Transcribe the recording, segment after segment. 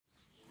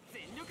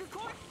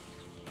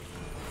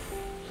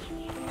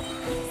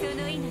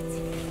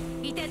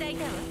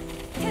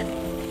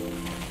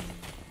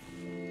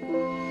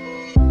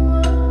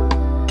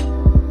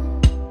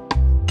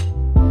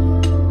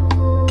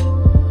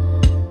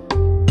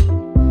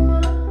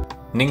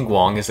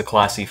Ningguang is a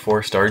classy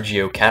 4-star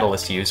Geo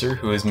Catalyst user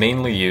who is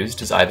mainly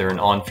used as either an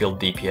on-field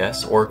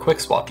DPS or a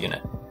Quickswap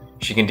unit.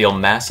 She can deal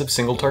massive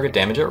single target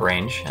damage at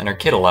range, and her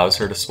kit allows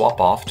her to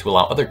swap off to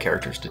allow other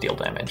characters to deal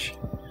damage.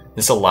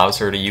 This allows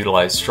her to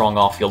utilize strong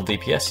off-field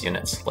DPS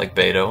units like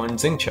Beidou and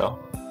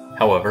Xingqiu.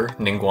 However,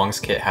 Ningguang's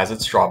kit has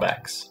its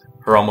drawbacks.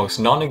 Her almost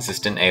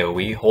non-existent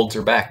AoE holds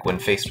her back when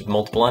faced with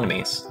multiple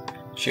enemies.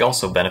 She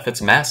also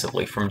benefits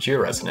massively from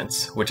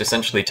Georesonance, which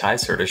essentially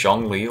ties her to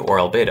Zhongli or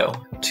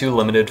Albedo, two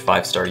limited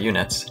 5-star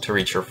units, to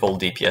reach her full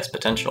DPS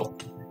potential.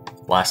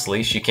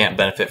 Lastly, she can't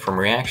benefit from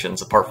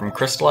reactions apart from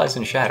Crystallize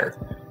and Shatter,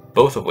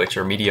 both of which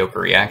are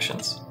mediocre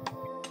reactions.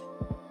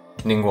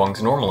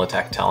 Ningguang's normal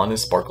attack talent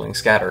is Sparkling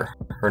Scatter.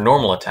 Her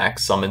normal attack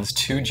summons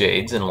 2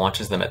 Jades and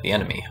launches them at the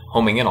enemy,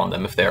 homing in on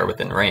them if they are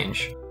within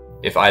range.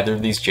 If either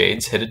of these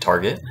Jades hit a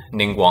target,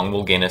 Ningguang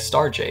will gain a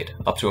Star Jade,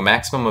 up to a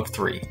maximum of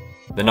 3.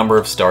 The number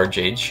of Star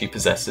Jades she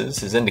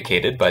possesses is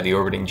indicated by the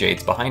orbiting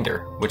Jades behind her,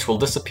 which will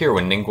disappear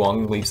when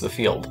Ningguang leaves the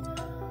field.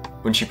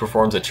 When she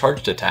performs a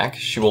charged attack,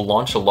 she will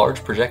launch a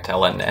large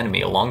projectile at an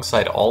enemy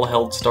alongside all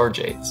held Star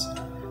Jades.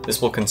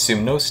 This will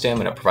consume no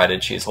stamina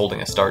provided she is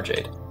holding a Star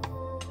Jade.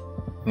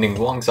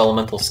 Ningguang's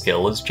elemental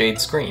skill is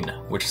Jade Screen,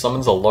 which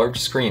summons a large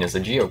screen as a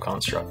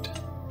geoconstruct.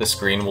 The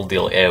screen will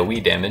deal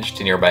AoE damage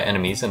to nearby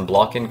enemies and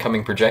block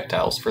incoming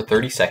projectiles for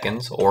 30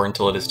 seconds or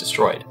until it is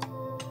destroyed.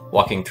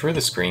 Walking through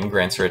the screen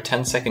grants her a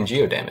 10-second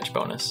geo damage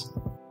bonus.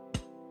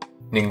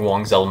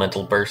 Ningguang's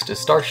elemental burst is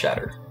Star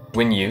Shatter.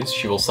 When used,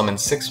 she will summon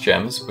 6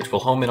 gems, which will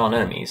home in on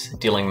enemies,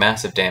 dealing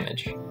massive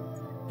damage.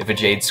 If a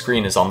Jade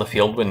screen is on the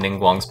field when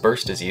Ningguang's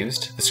burst is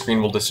used, the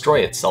screen will destroy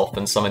itself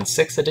and summon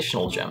 6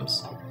 additional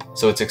gems,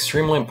 so it's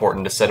extremely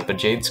important to set up a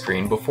Jade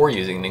screen before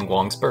using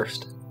Ningguang's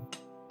burst.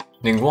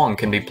 Ningguang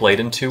can be played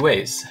in 2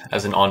 ways,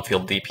 as an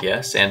on-field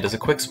DPS and as a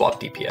Quickswap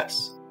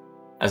DPS.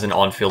 As an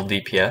on-field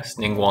DPS,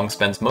 Ningguang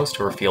spends most of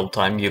her field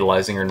time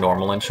utilizing her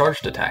normal and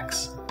charged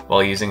attacks,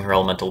 while using her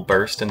elemental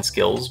burst and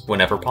skills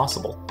whenever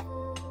possible.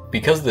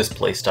 Because this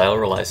playstyle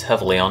relies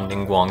heavily on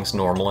Ningguang's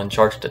normal and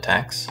charged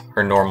attacks,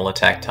 her normal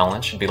attack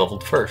talent should be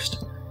leveled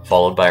first,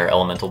 followed by her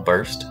elemental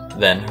burst,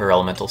 then her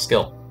elemental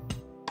skill.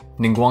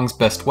 Ningguang's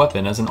best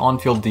weapon as an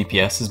on-field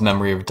DPS is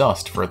Memory of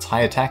Dust for its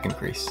high attack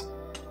increase.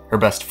 Her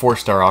best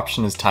 4-star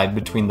option is tied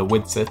between the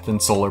Widsith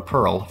and Solar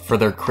Pearl for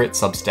their crit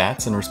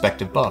substats and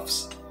respective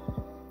buffs.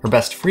 Her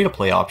best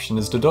free-to-play option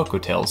is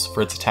Dodoku Tails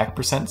for its attack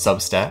percent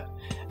substat,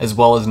 as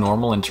well as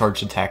normal and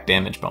charged attack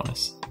damage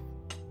bonus.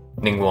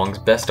 Ningguang's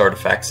best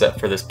artifact set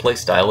for this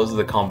playstyle is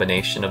the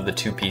combination of the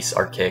 2-piece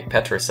Archaic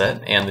Petra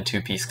set and the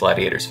 2-piece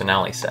Gladiators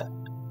Finale set.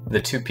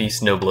 The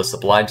 2-piece Noblesse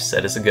Oblige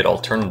set is a good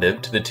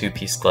alternative to the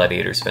 2-piece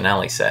Gladiators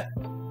Finale set.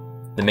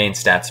 The main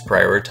stats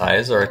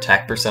prioritized are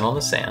attack percent on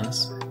the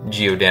Sands,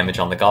 geo damage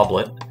on the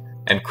Goblet,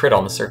 and crit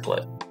on the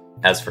Circlet.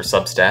 As for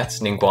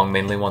substats, Ningguang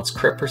mainly wants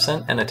crit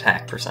percent and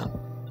attack percent.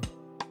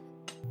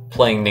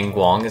 Playing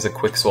Ningguang as a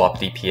Quickswap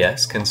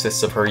DPS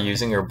consists of her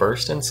using her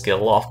burst and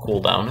skill off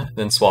cooldown,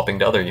 then swapping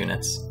to other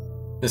units.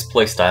 This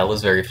playstyle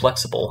is very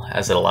flexible,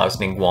 as it allows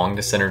Ningguang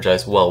to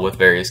synergize well with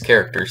various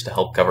characters to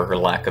help cover her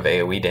lack of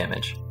AoE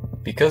damage.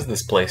 Because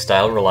this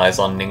playstyle relies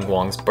on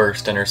Ningguang's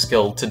burst and her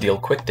skill to deal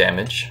quick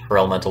damage, her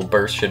elemental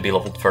burst should be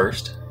leveled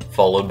first,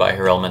 followed by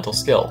her elemental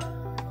skill.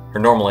 Her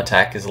normal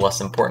attack is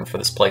less important for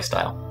this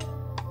playstyle.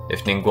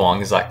 If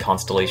Ningguang is at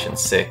Constellation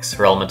 6,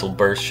 her elemental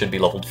burst should be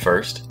leveled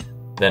first,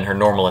 then her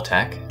normal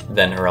attack,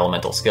 then her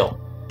elemental skill.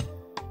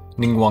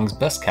 Ningguang's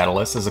best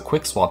catalyst as a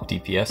Quickswap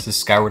DPS is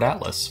Skyward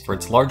Atlas for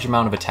its large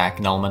amount of attack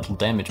and elemental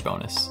damage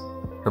bonus.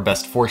 Her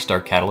best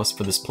 4-star catalyst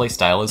for this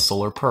playstyle is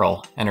Solar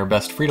Pearl, and her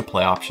best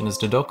free-to-play option is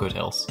Dodoku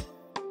Tails.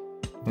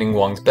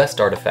 Ningguang's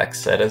best artifact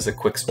set as a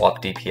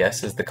Quickswap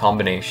DPS is the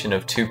combination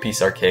of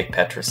 2-piece Archaic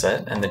Petra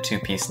set and the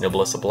 2-piece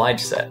Noblesse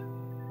Oblige set.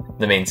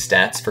 The main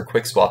stats for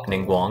Quickswap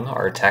Ningguang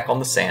are attack on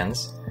the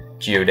Sands,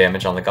 geo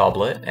damage on the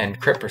Goblet,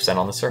 and crit percent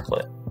on the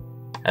Circlet.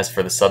 As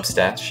for the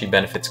substats, she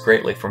benefits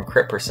greatly from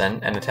crit percent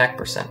and attack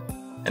percent.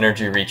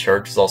 Energy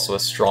Recharge is also a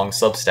strong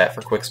substat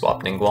for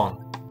Quickswap Ningguang.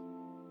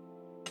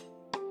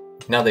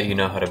 Now that you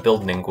know how to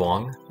build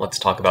Ningguang, let's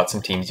talk about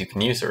some teams you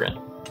can use her in.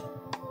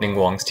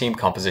 Ningguang's team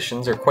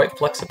compositions are quite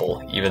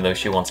flexible, even though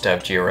she wants to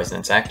have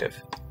Georesonance active.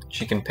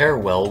 She can pair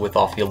well with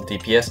off-field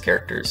DPS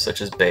characters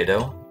such as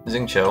Beidou,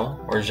 Xingqiu,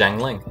 or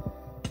Zhangling.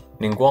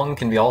 Ningguang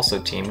can be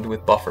also teamed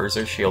with buffers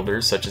or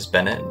shielders such as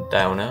Bennett,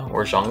 Diona,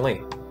 or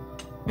Zhongli.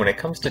 When it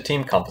comes to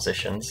team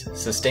compositions,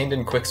 Sustained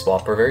and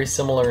Quickswap are very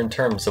similar in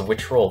terms of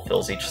which role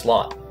fills each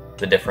slot.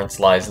 The difference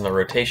lies in the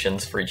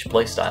rotations for each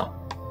playstyle.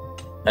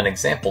 An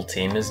example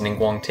team is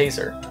Ningguang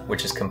Taser,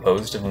 which is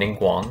composed of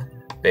Ningguang,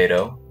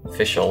 Beidou,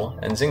 Fischl,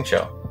 and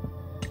Xingqiu.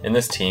 In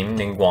this team,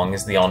 Ningguang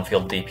is the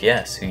on-field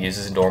DPS who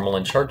uses normal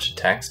and charged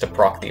attacks to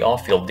proc the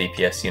off-field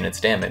DPS unit's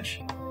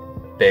damage.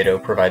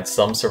 Beidou provides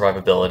some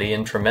survivability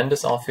and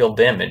tremendous off-field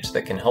damage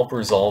that can help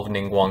resolve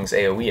Ningguang's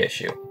AoE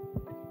issue.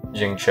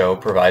 Xingqiu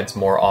provides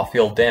more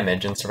off-field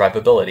damage and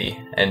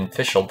survivability, and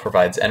Fischl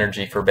provides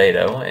energy for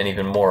Beidou and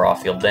even more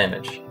off-field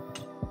damage.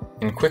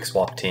 In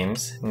Quickswap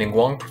teams,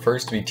 Ningguang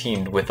prefers to be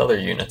teamed with other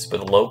units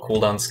with low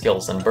cooldown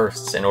skills and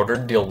bursts in order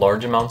to deal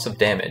large amounts of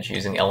damage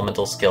using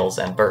elemental skills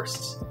and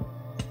bursts.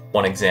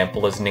 One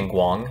example is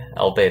Ningguang,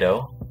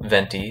 Albedo,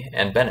 Venti,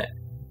 and Bennett.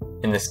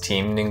 In this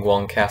team,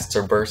 Ningguang casts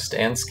her burst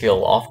and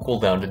skill off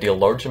cooldown to deal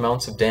large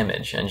amounts of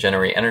damage and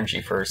generate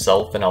energy for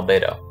herself and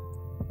Albedo.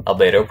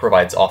 Albedo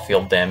provides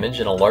off-field damage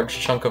and a large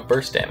chunk of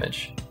burst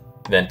damage.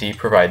 Venti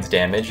provides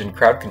damage and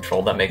crowd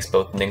control that makes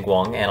both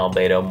Ningguang and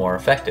Albedo more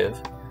effective,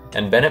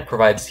 and Bennett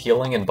provides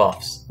healing and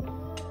buffs.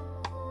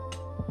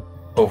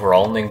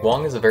 Overall,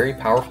 Ningguang is a very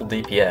powerful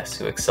DPS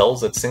who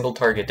excels at single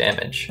target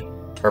damage.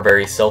 Her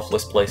very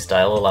selfless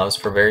playstyle allows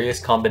for various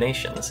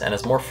combinations and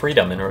has more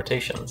freedom in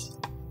rotations.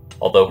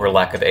 Although her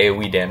lack of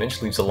AoE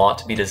damage leaves a lot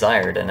to be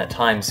desired and at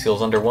times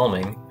feels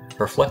underwhelming,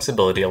 her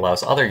flexibility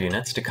allows other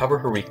units to cover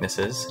her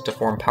weaknesses to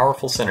form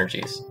powerful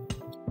synergies.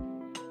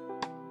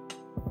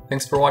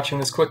 Thanks for watching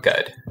this quick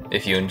guide.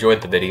 If you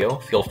enjoyed the video,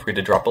 feel free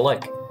to drop a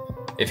like.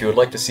 If you would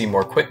like to see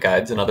more quick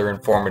guides and other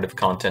informative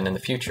content in the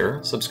future,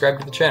 subscribe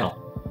to the channel.